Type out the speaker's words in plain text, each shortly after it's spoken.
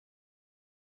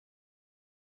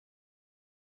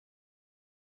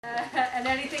and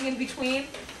anything in between.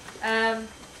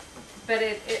 But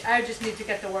I just need to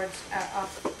get the words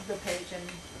off the page and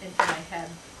into my head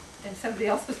in somebody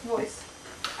else's voice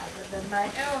other than my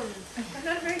own. I'm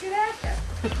not a very good actor.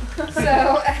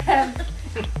 So,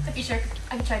 you sure?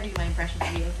 I can try to do my impression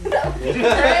for you. That would be great.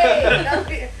 That would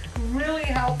be really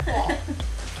helpful.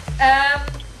 Yeah.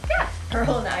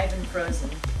 Pearl and Ivan frozen.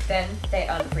 Then they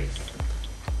unfreeze.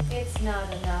 It's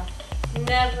not enough.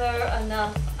 Never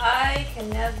enough. I can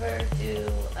never do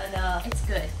enough. It's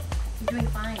good. You're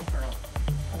doing fine, Pearl.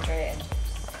 Andrea enters.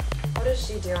 What is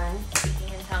she doing?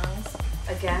 Speaking in tongues.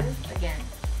 Again? Again.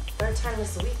 Third time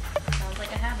this week. Sounds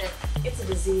like a habit. It's a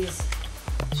disease.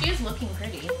 She is looking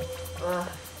pretty. Ugh.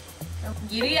 Oh,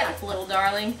 giddy up, little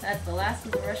darling. That's the last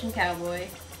of the Russian cowboy.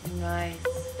 Nice.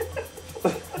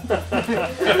 The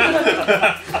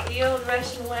old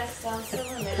Russian West sounds so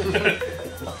romantic. Do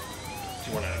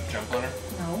you want to jump on her?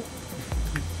 No.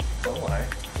 Don't lie.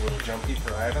 A little jumpy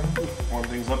for Ivan? Warm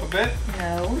things up a bit?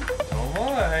 No. Don't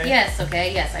lie. Yes,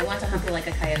 okay, yes. I want to hump you like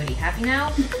a coyote. Happy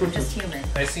now? I'm just human.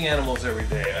 I see animals every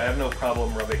day. I have no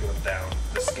problem rubbing them down.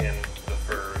 The skin, the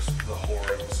furs, the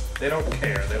horns. They don't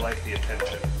care. They like the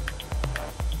attention.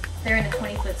 They're in a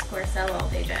 20-foot square cell all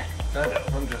day, Jack. I know.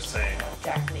 I'm just saying.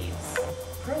 Jack leaves.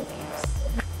 Pearl leaves.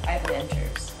 Ivan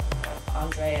enters.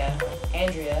 Andrea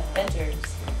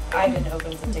enters. Ivan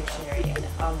opens a dictionary and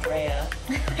Andrea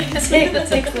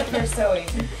takes with her sewing.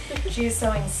 She is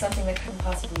sewing something that couldn't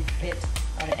possibly fit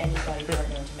on any body part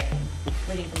known to man.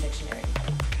 Reading from dictionary.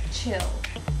 Chill.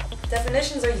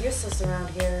 Definitions are useless around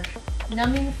here.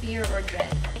 Numbing fear or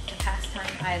dread. To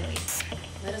pastime Ailes.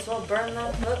 Might as well burn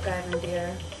that book, Ivan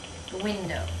dear. The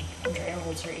window. Andrea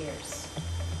holds her ears.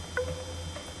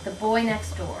 The boy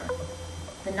next door.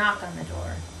 The knock on the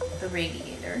door. The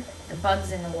radiator. The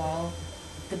bugs in the wall.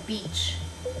 The beach.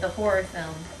 The horror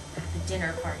film. The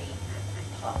dinner party.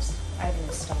 Pause. Ivan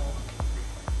is stalled.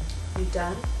 You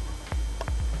done?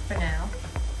 For now.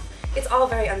 It's all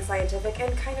very unscientific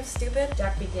and kind of stupid.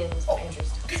 Jack begins, but Andrew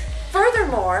stops.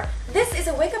 Furthermore, this is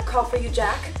a wake-up call for you,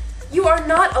 Jack. You are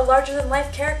not a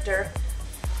larger-than-life character.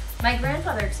 My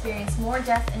grandfather experienced more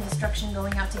death and destruction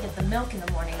going out to get the milk in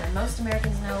the morning than most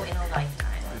Americans know in a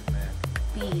lifetime. Good man.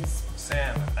 Bees.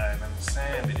 Sand, Ivan.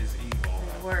 Sand is evil.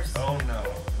 Worse. Oh no.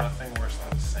 Nothing worse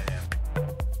than sand.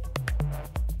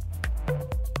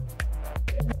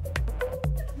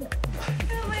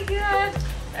 Oh my god.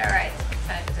 Alright,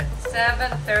 time is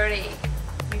 7:30.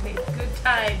 We made good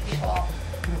time, people.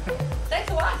 Thanks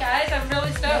a lot, guys. I'm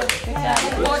really stoked. Good I job.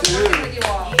 look forward to working with you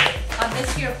all on this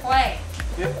here play.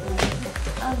 Yep.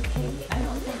 Okay.